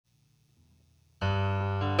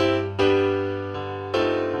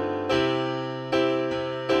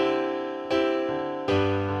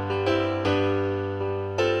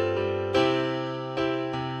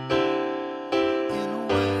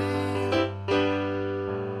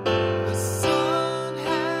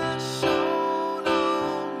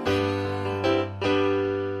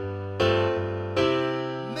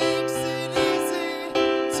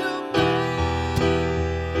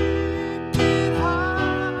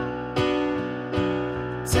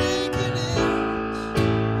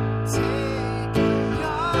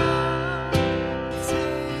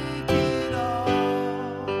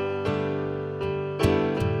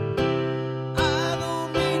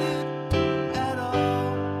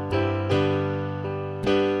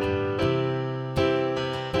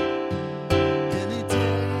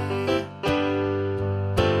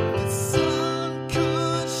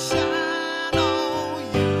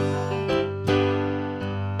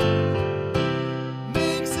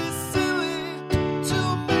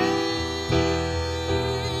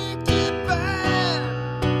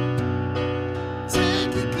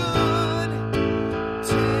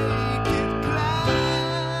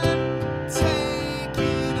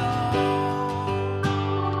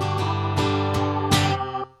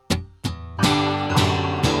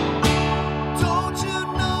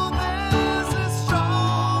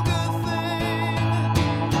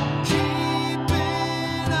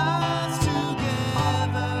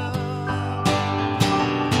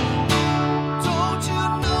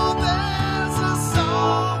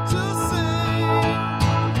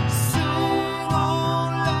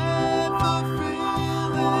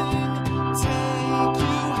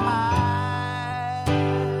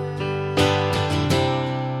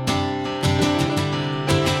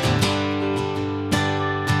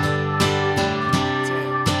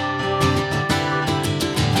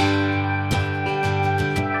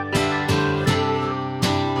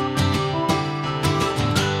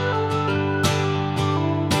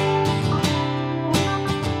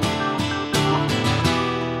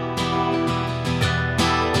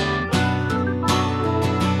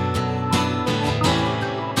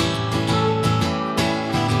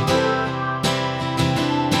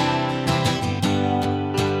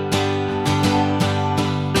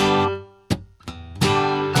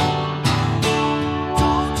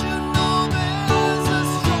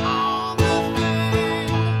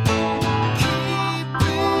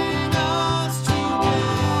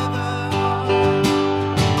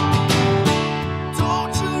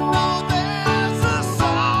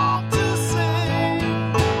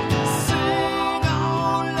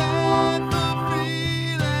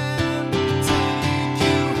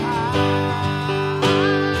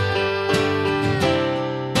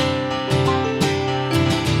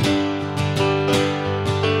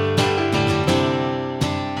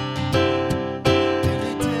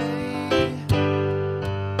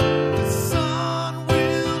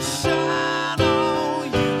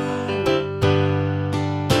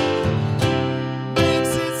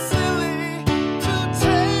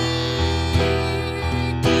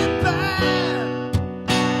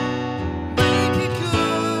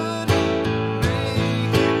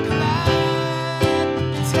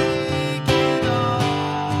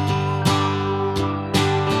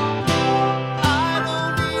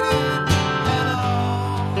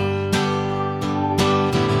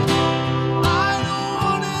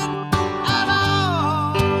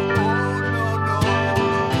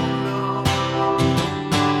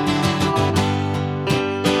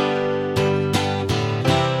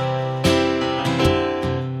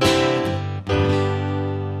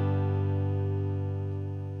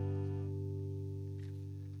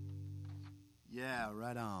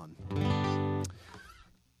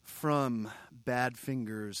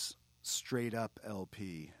Badfinger's Straight Up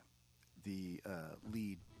LP, the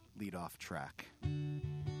lead off track.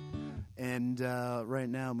 And right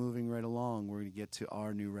now, moving right along, we're going to get to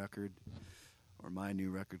our new record, or my new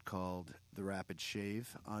record called The Rapid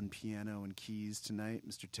Shave. On piano and keys tonight,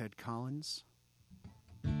 Mr. Ted Collins.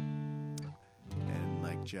 And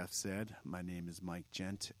like Jeff said, my name is Mike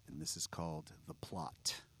Gent, and this is called The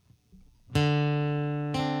Plot.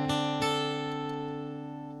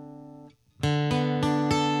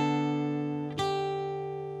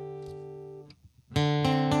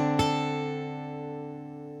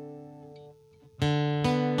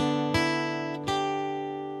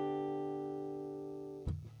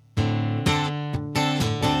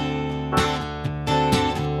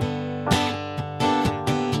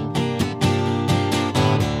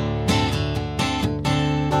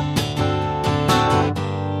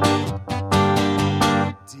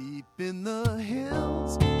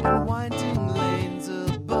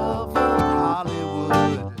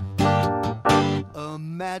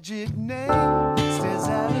 Magic name stares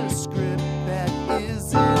at a script that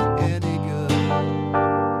isn't any good.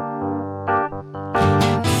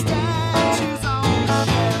 Statues on the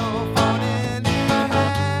shelf on any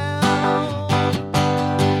hell.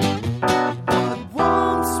 What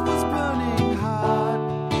once was burning hot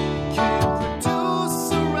can't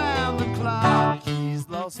produce around the clock. He's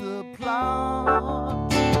lost the plot.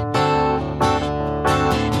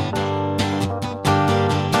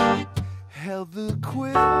 Held the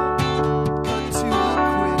quill, cut to the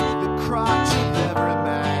quick, the crotch of every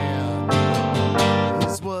man.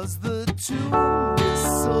 His was the tune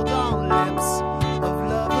whistled on lips of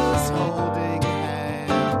lovers holding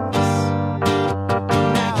hands.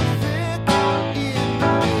 Now thick in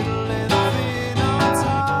the middle and thin on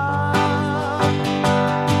top.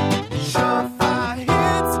 Surefire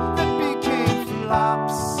hits that became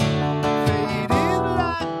flops, faded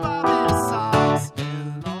like Bobby socks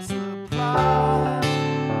and lost the plot.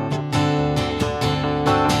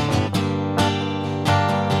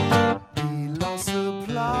 He lost the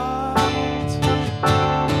plot.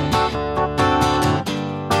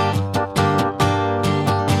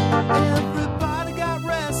 Everybody got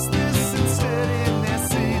restless and stood in their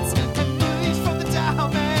seats and reached from the dial,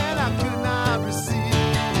 man, I could not receive.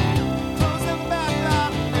 Closed down the back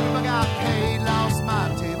lot, everybody got paid, lost my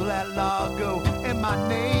table at Largo and my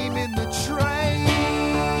name in the tray.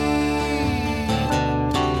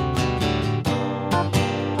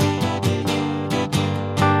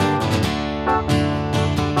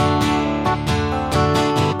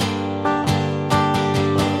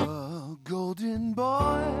 A golden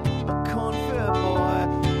boy, a corn-fed boy,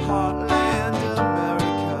 heartland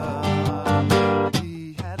America. He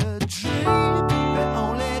had a dream that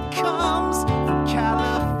only comes from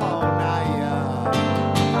California.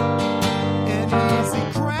 An easy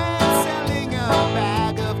grant selling a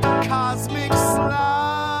bag of cosmic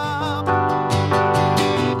slop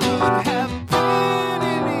could have been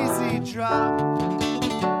an easy drop.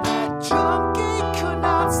 That junkie could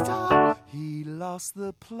not stop. He lost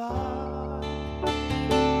the plot.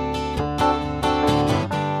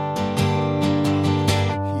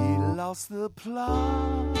 He lost the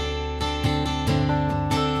plot.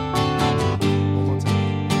 One more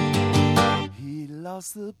time. He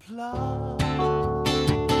lost the plot.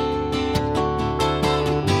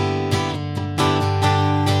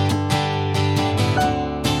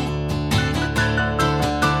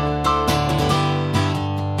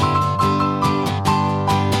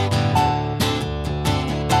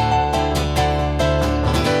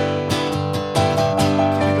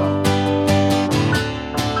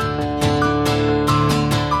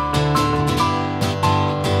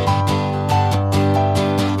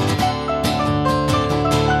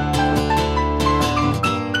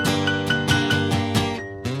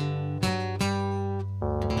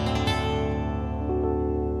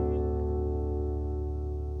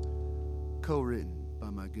 Co-written by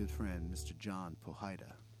my good friend, Mr. John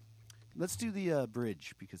Pohida. Let's do the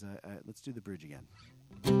bridge, because let's do the bridge again.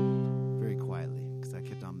 Very quietly, because I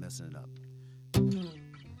kept on messing it up.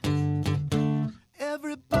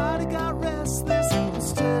 Everybody got restless and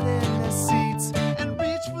stood in their seats and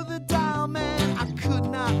reached for the dial, man, I could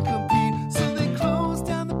not compete. So they closed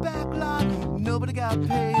down the back lot, nobody got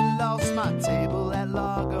paid, lost my table at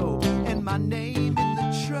Largo and my name in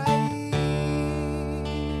the tray.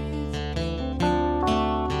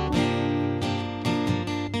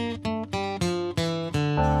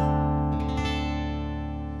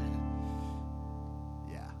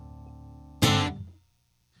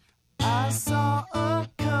 I saw a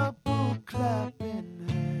couple clapping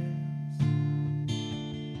hands,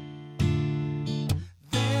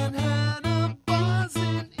 then heard a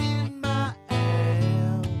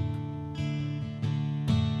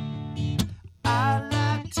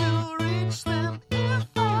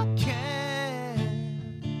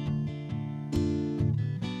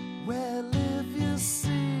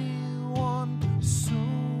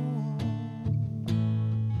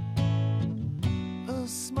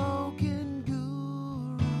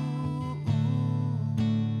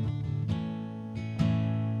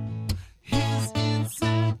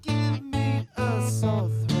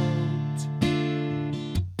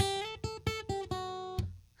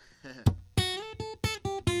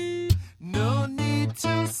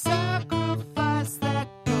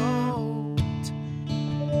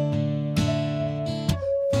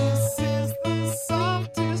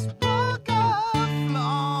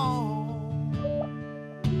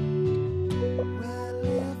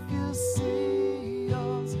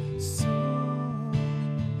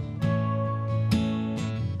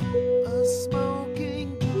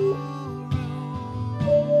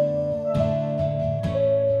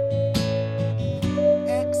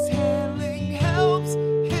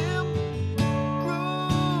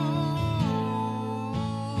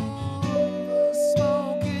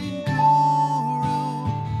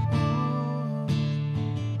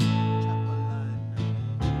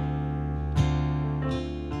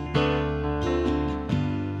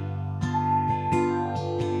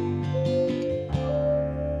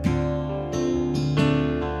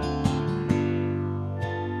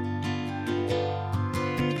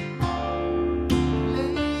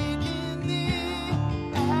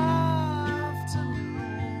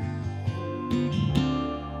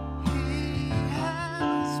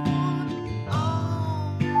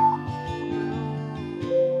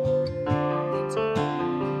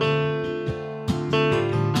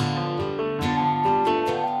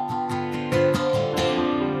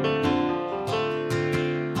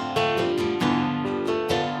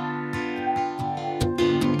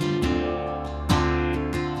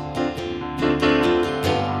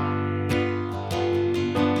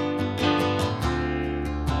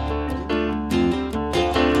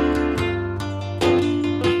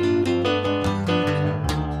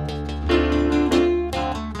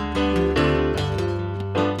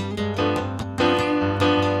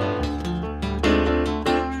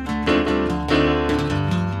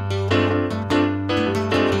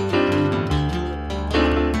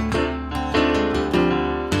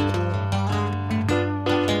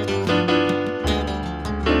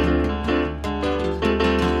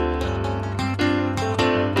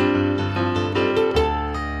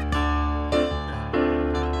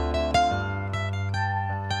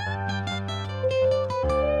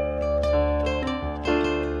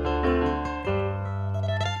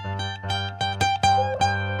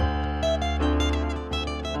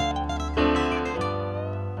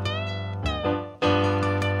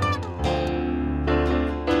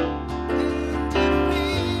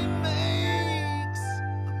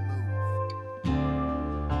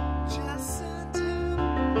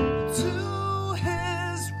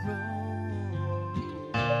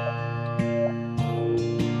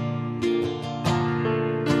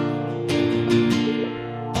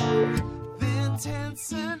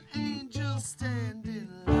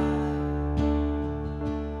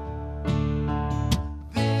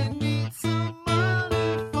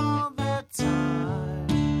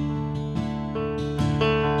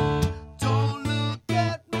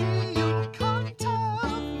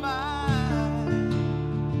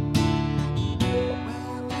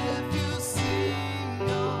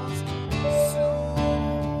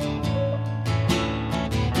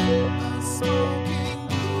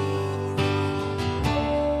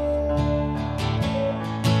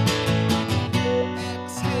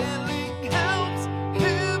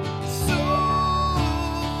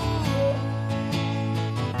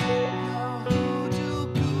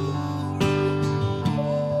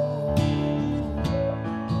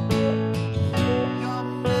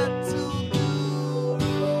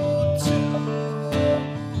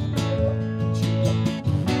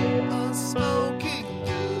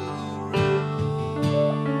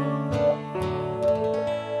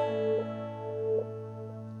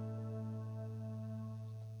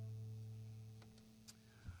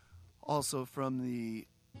also from the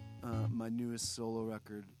my newest solo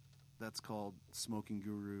record that's called Smoking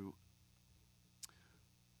Guru,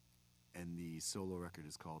 and the solo record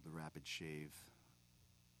is called The Rapid Shave,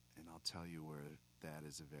 and I'll tell you where that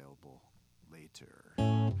is available later.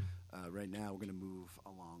 Right now, we're going to move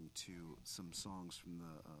along to some songs from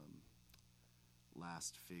the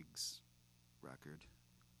last Figs record,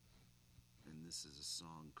 and this is a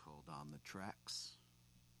song called On the Tracks.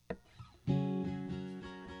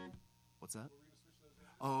 What's that?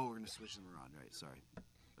 Oh, we're going to switch them around. Right, sorry.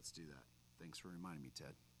 Let's do that. Thanks for reminding me,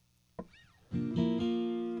 Ted.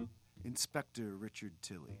 Inspector Richard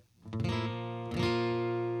Tilley.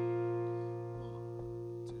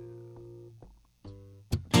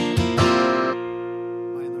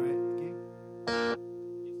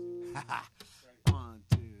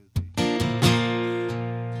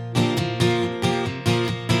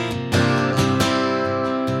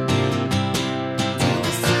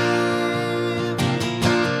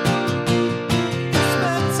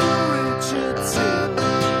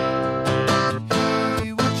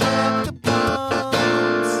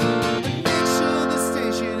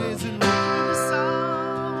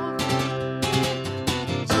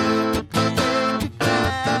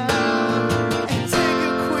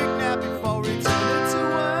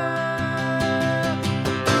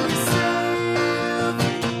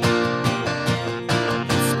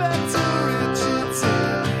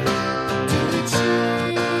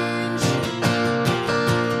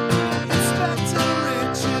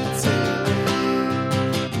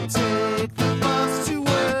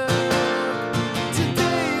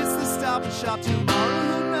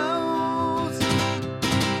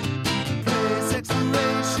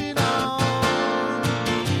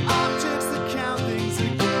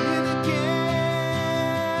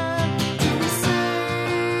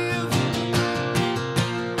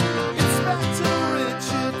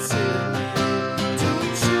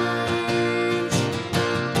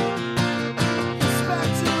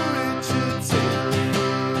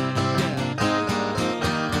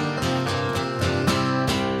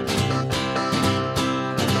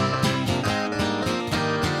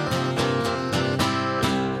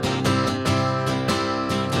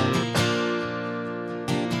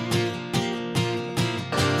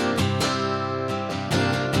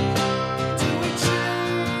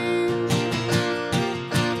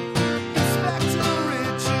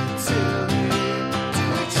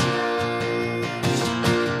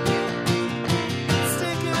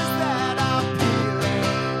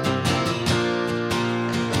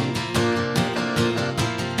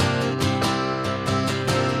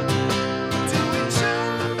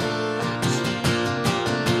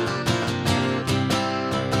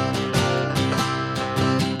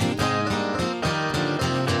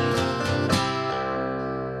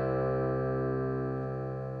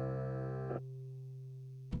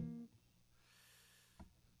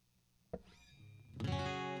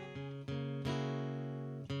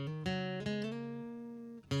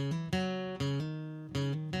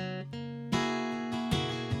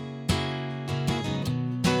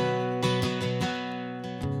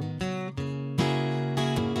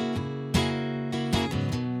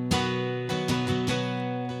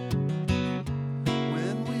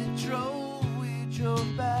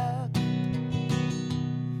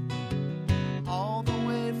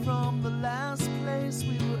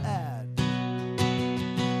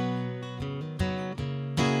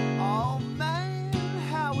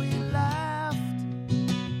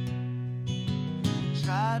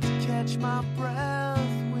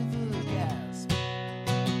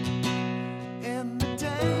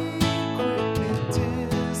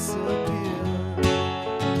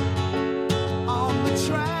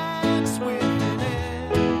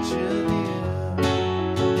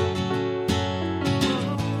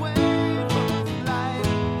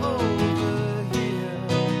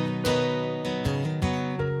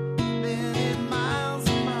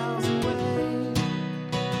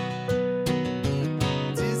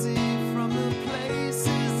 Dizzy from the place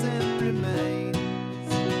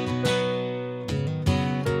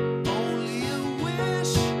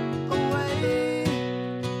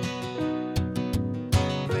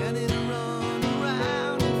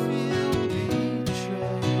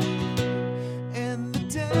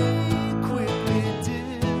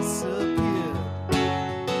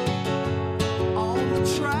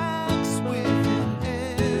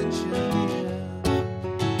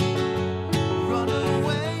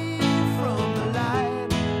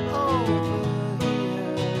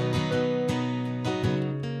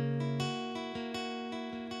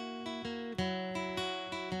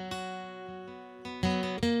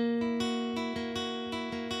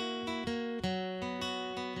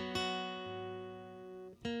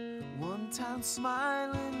One time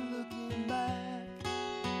smiling, looking back,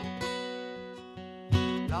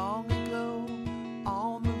 long ago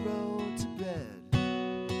on the road to bed.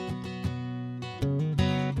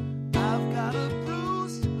 I've got a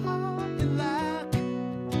bruised heart and lack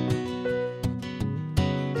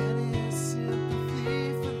any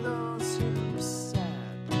sympathy for those who are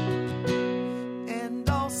sad, and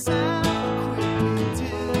all sound quickly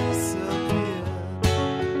disappear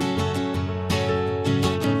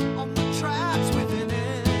on the tracks with an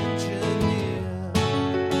engineer.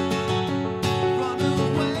 Run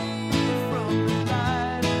away from the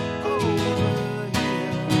light over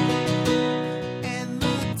here, and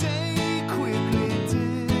the day quickly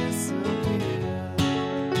disappear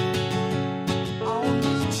on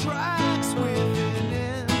the tracks with an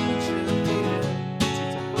engineer.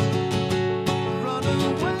 Run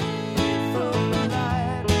away from the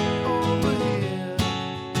light over here.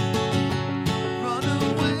 Run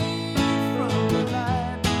away from the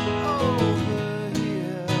light over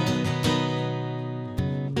here.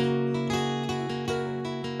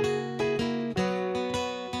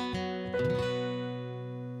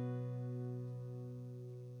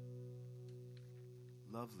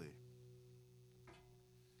 Lovely.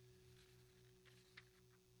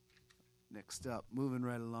 Next up, moving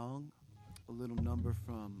right along, a little number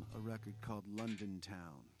from a record called London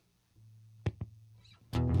Town,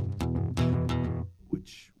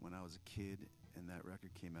 which when I was a kid and that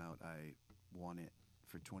record came out, I won it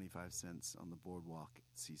for 25 cents on the boardwalk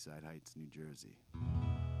at Seaside Heights, New Jersey.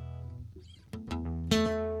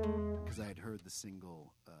 Because I had heard the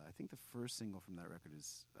single, I think the first single from that record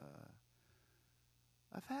is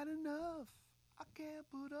I've had enough. I can't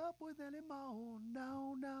put up with anymore.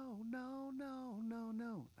 No, no, no, no, no,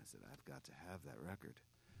 no. I said, I've got to have that record.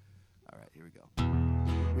 All right, here we go.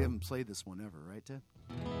 We haven't played this one ever, right, Ted?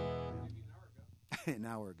 Maybe an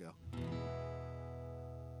hour ago.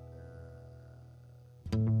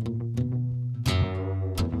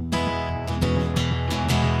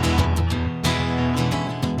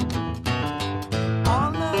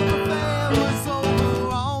 Our love affair was over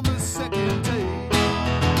on the second day.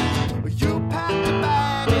 You packed a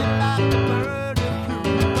bag and like a bird it flew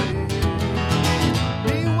away.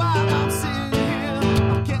 Meanwhile, I'm sitting here,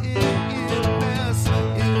 I'm getting in a mess.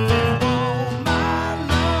 If you want my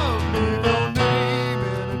love, leave your name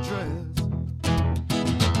and address.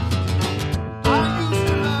 I used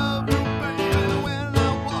to love you, baby, when I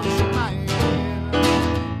was your man.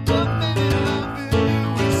 But maybe loving you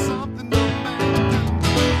is something no man do.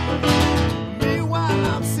 Meanwhile,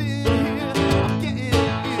 I'm sitting here, I'm getting in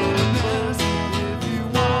a mess. If you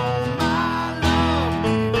want my love,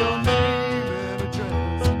 leave your name and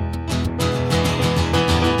address.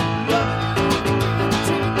 Loving you, the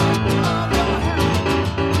tip of your hand,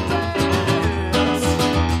 dance.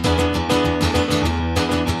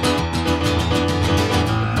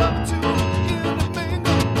 Love to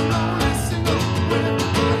intermingle, lonely single with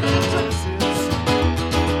pretty dresses.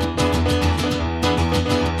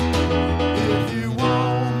 If you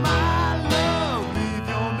want my love, leave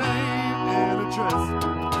your name and address.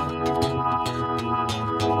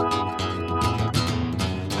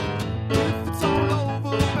 If it's all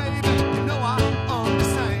over, baby, you know I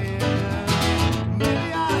understand. Maybe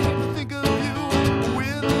I hate to think of you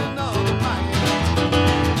with another man.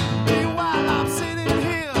 Meanwhile, I'm sitting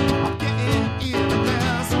here, I'm getting in a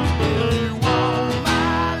mess. If you want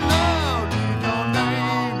my love, leave your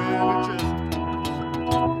name and address.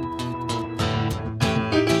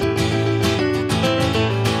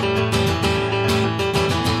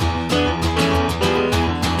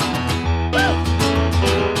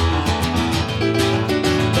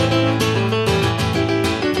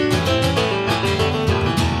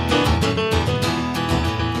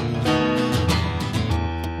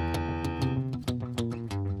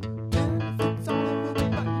 If it's all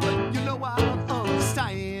over, baby, you know I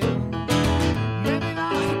understand. Maybe I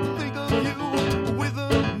hate to think of you with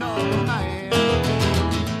another man.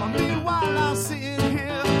 Meanwhile, I'm sitting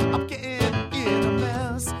here, I'm getting in a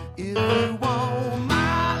mess. If you want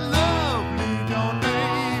my love, leave your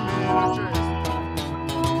name and address.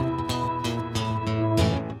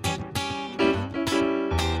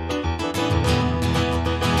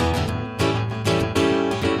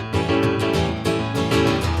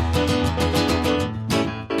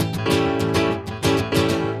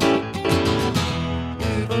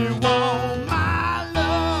 If you want my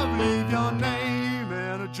love, leave your name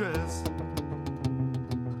and address.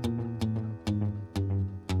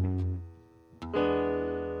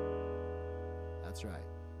 That's right.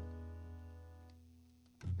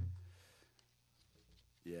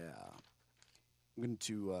 Yeah. I'm going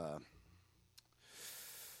to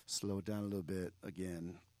slow it down a little bit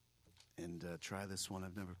again and try this one.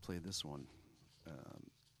 I've never played this one.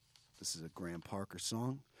 This is a Graham Parker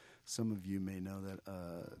song. Some of you may know that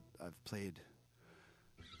I've played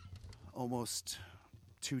almost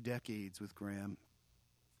 2 decades with Graham,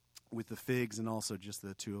 with the Figs, and also just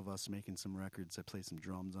the two of us making some records. I played some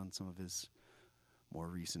drums on some of his more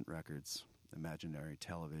recent records, Imaginary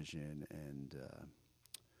Television and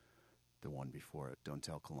the one before it, Don't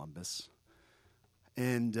Tell Columbus.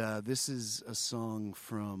 And this is a song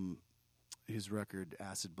from his record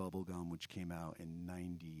Acid Bubblegum, which came out in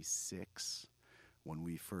 96 when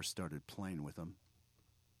we first started playing with him.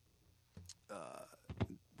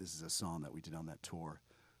 This is a song that we did on that tour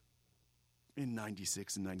in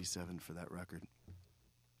 96 and 97 for that record.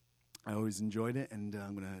 I always enjoyed it, and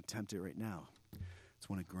I'm going to attempt it right now. It's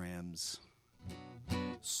one of Graham's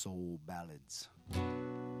soul ballads.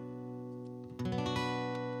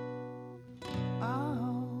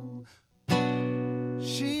 Oh,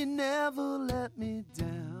 she never let me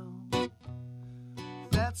down.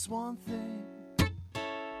 That's one thing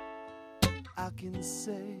I can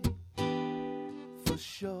say for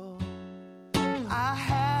sure. I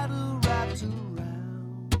had her wrapped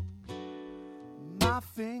around my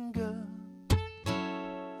finger,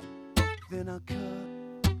 then I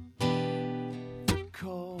cut the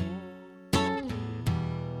cord.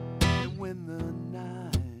 And when the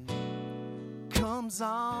night comes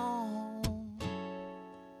on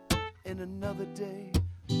and another day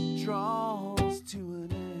draws to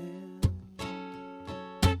an end,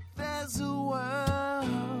 there's a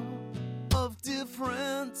world of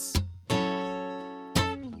difference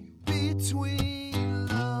between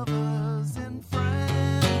lovers and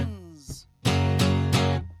friends.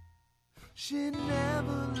 She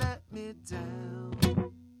never let me down.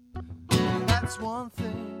 That's one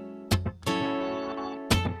thing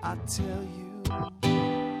I tell you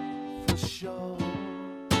for sure.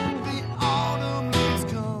 The autumn leaves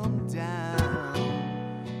come down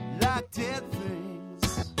like dead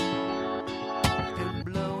things and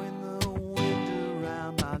blowing the wind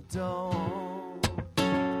around my door.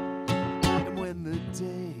 And when the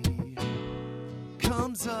day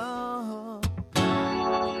comes up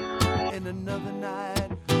and another night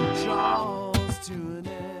draws to an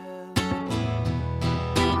end,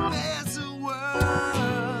 there's a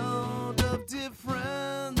world of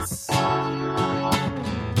difference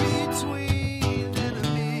between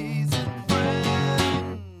enemies and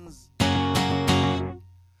friends.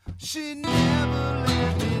 She never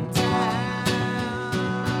let me down.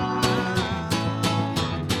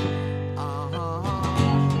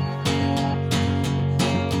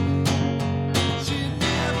 She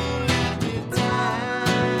never let me down.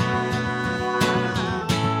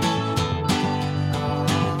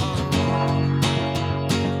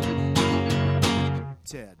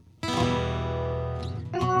 Ted.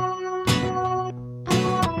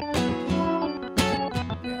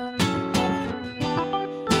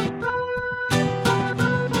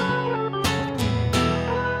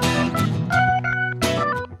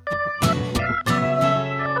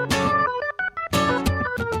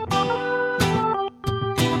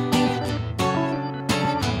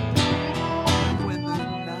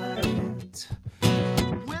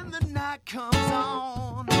 When the night comes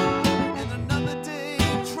on and another day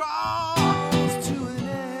draws to an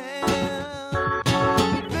end,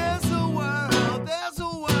 there's a world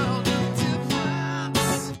of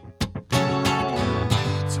difference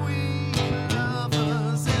between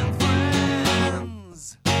lovers and friends.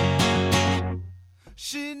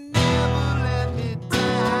 She never let me down.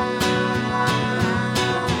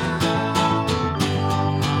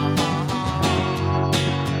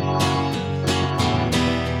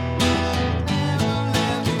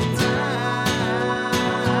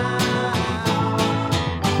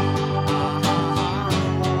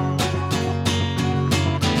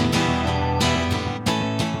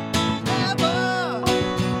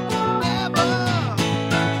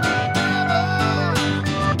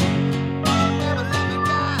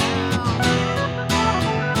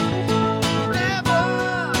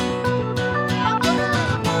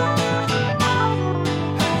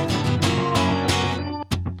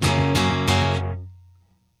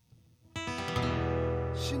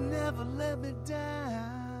 She never let me down.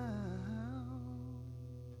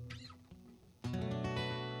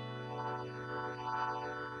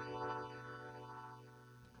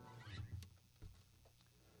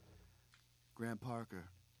 Graham Parker.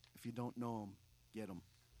 If you don't know him, get him.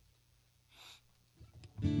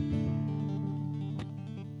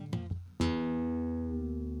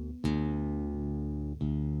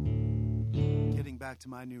 Getting back to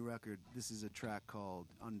my new record, this is a track called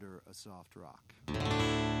Under a Soft Rock.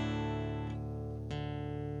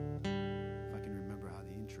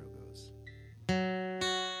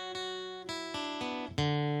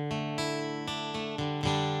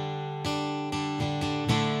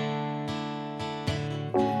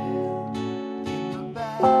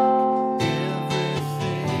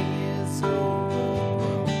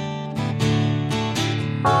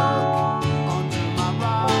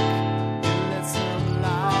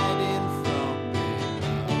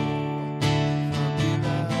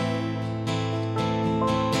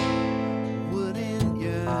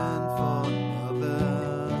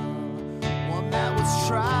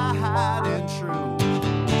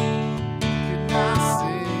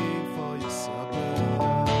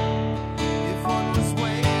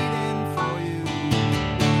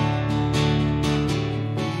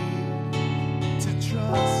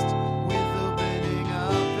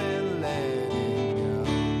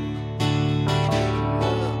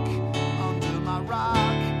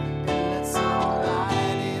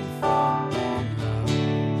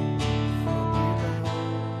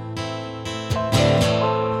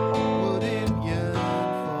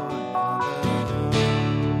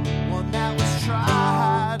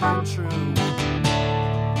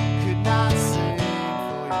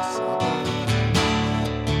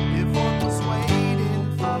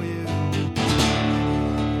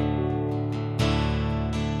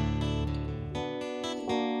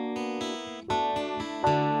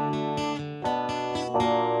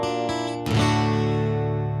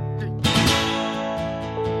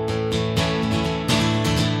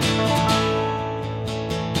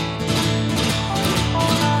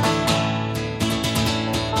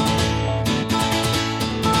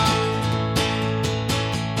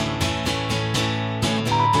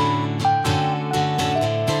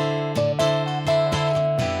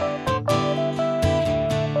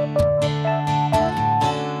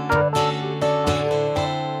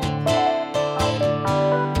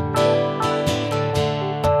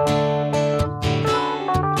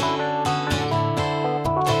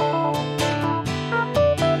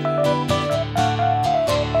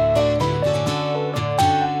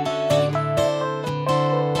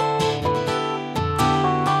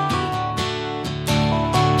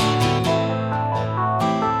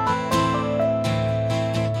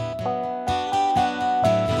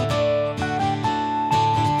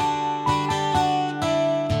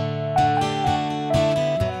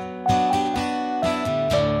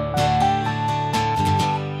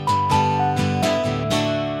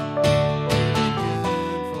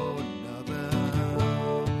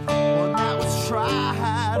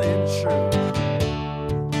 true.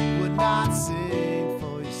 Would not sing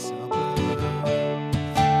for your supper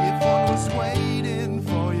if one was waiting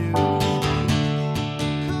for you.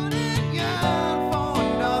 Couldn't yearn for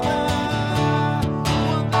another,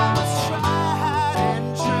 one that was tried and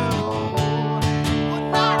true. Would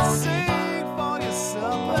not sing for your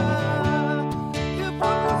supper if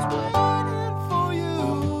one was waiting for you.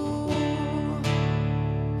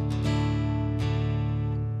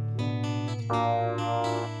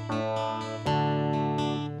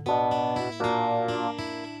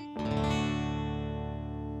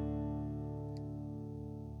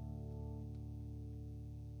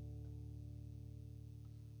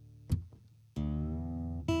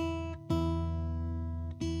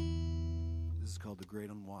 This is called The Great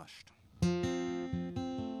Unwashed.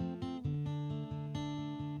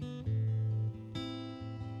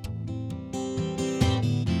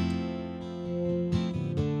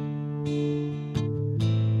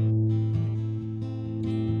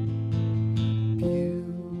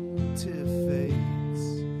 Beauty fades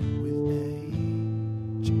with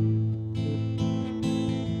age.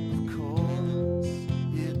 Of course,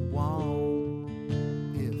 it won't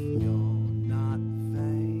if you're not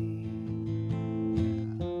vain.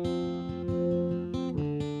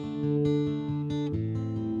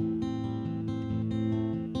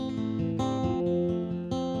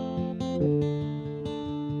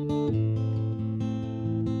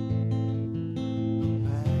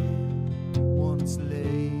 Once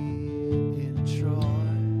lay in Troy,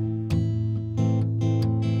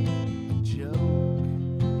 a joke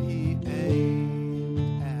he aimed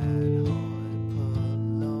at hoi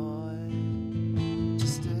polloi to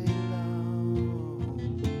stay low,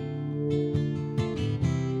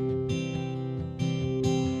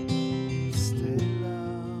 stay low.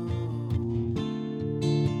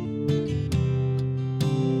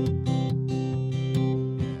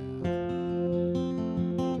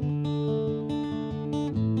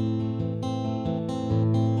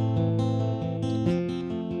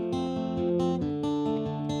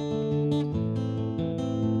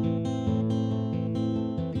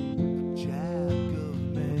 Jack of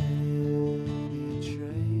many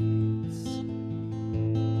trades,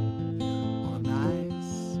 on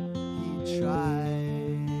ice he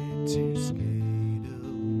tried to skate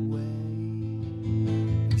away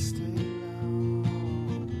and stay low,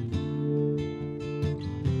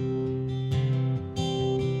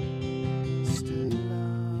 stay low,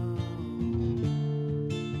 stay low.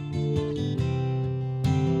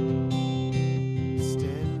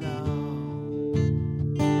 Stay low.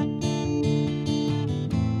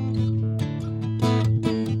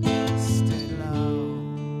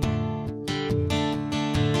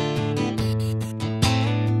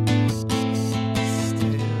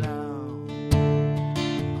 Stay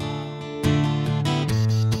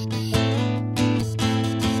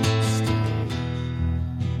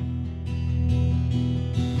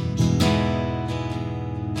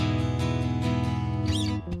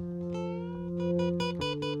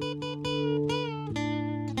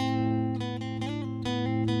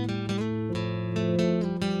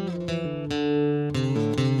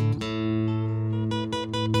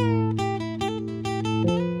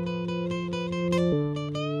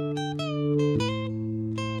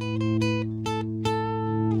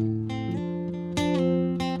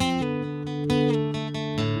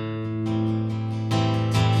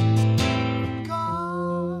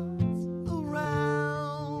Gods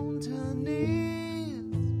around her knees,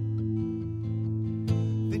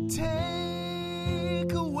 they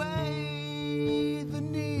take away the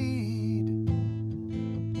need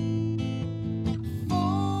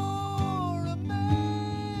for a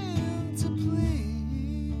man to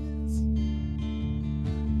please.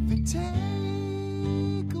 They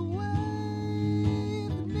take away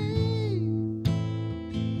the need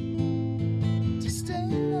to stay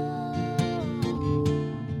low.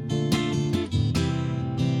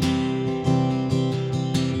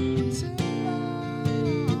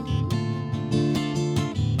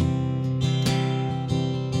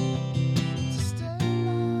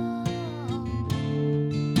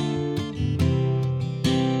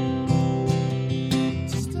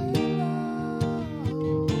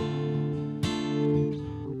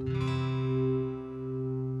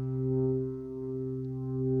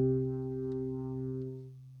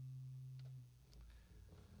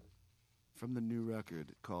 From the new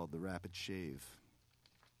record called The Rapid Shave,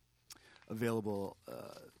 available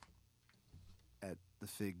at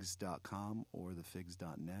thefigs.com or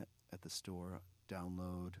thefigs.net at the store.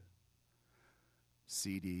 Download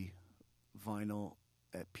CD, vinyl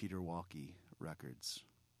at Peter Walkie Records.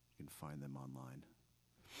 You can find them online.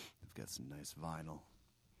 They've got some nice vinyl.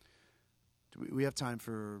 We have time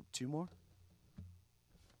for 2 more?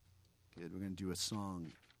 Good. We're going to do a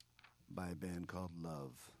song by a band called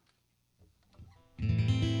Love.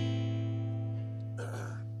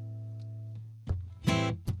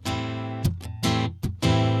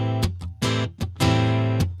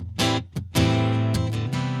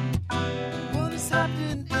 What is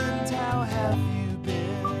happening and how have you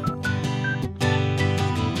been?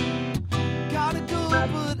 Gotta go,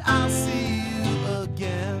 but I'll see you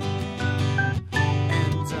again.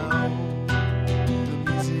 And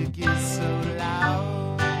the music is so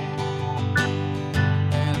loud.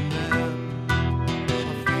 And then I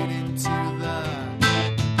fade into the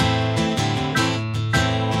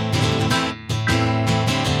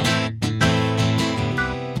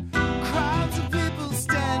crowds of people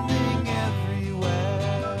standing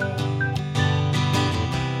everywhere.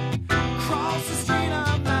 Across the street,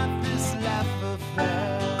 I'm at this laugh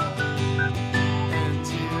affair. And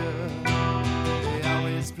here, they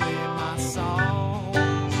always play my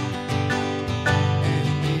songs. And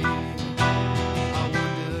me, I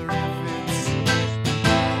wonder if it's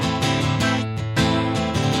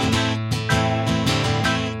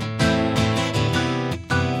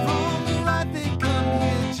wrong or right. They come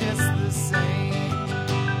here just the same,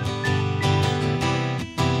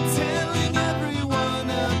 telling everyone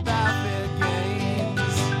about their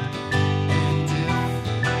games. And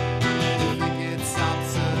if it gets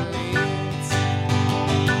obsolete,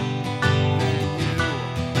 then you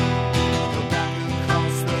go back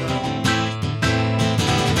across the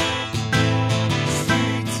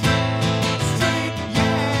street,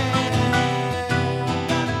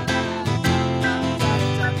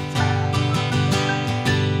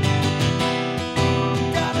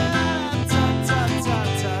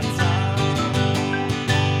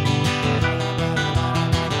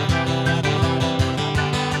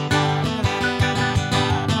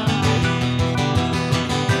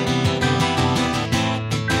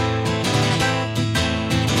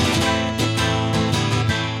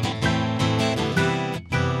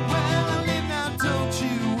 Well, I leave now, don't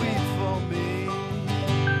you wait for me.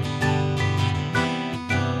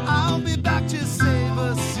 I'll be back, just save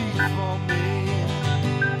a seat for me.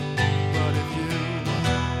 But if you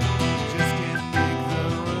just can't make the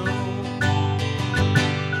room,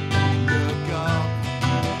 look up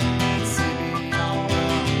and see me on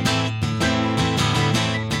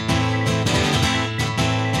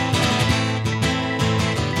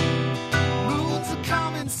the moon's a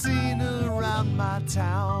common scene around my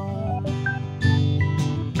town.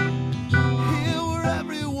 Here where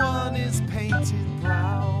everyone is painted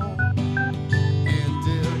brown. And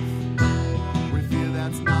if we feel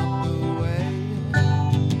that's not the way,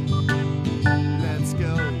 let's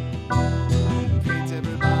go paint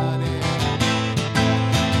everybody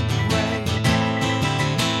gray.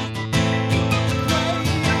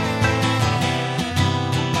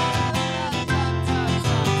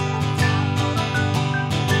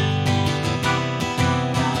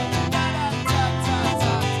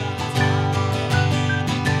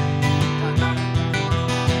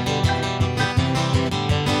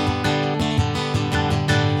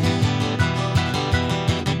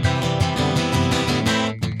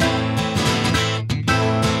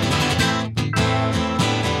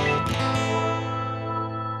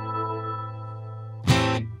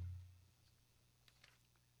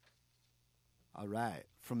 All right.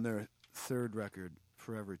 From their third record,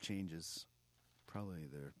 Forever Changes, probably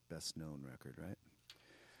their best known record, right?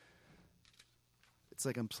 It's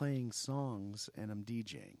like I'm playing songs and I'm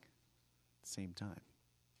DJing at the same time.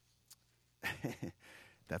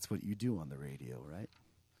 That's what you do on the radio, right?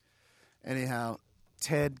 Anyhow,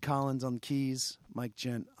 Ted Collins on keys, Mike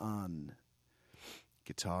Gent on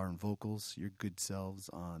guitar and vocals, your good selves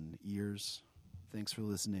on ears. Thanks for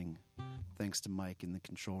listening. Thanks to Mike in the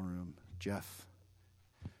control room, Jeff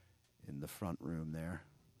in the front room there.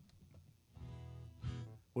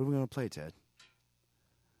 What are we going to play, Ted?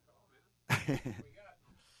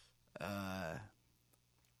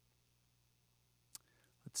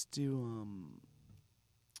 Let's do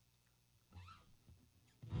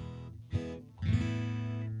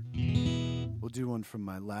we'll do one from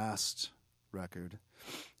my last record,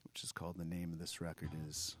 which is called, the name of this record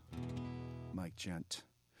is Mike Gent.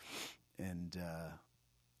 And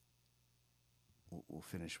we'll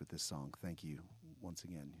finish with this song. Thank you once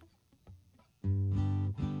again.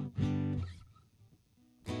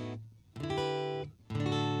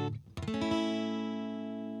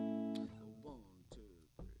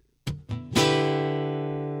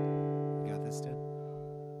 Got this, Ted?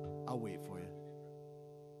 I'll wait for you.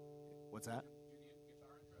 What's that?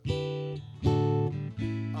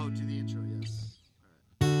 Oh, do the intro, yes.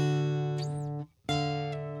 All right.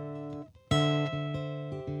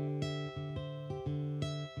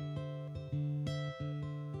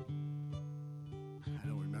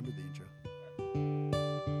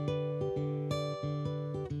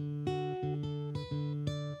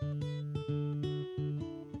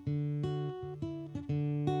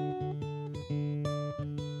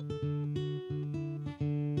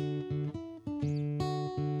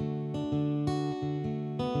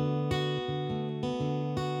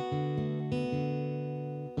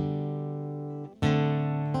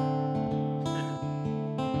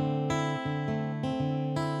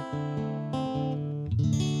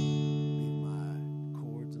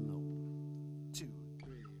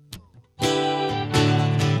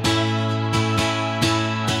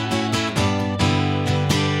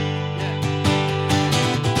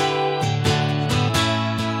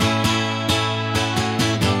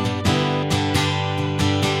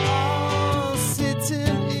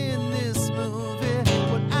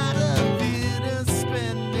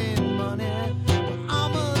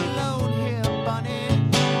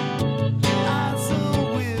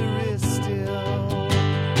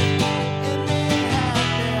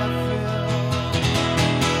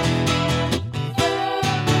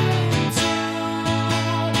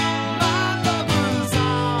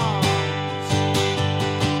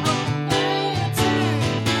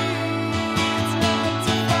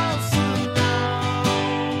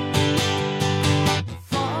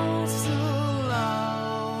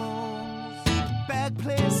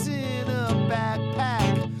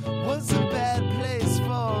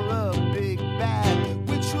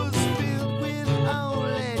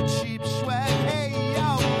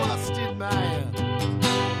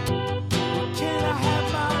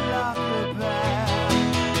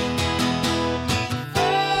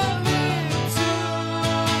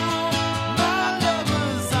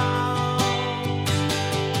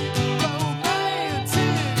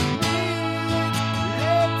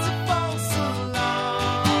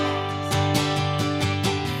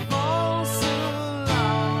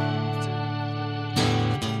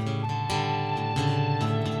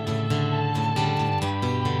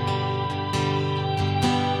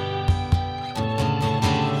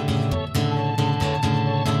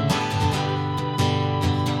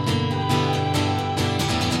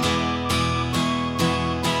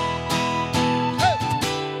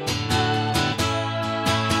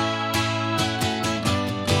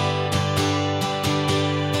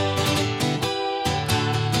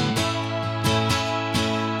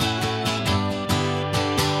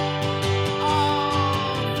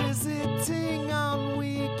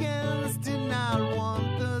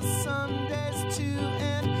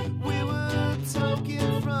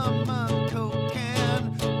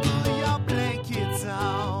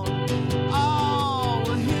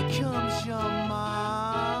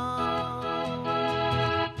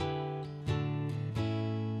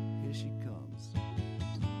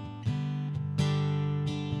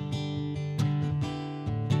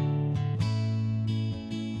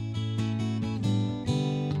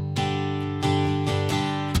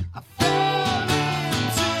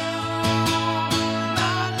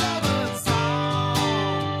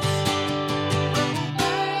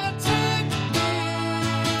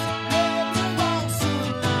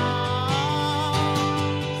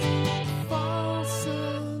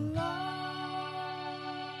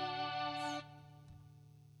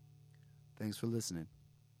 Thanks for listening.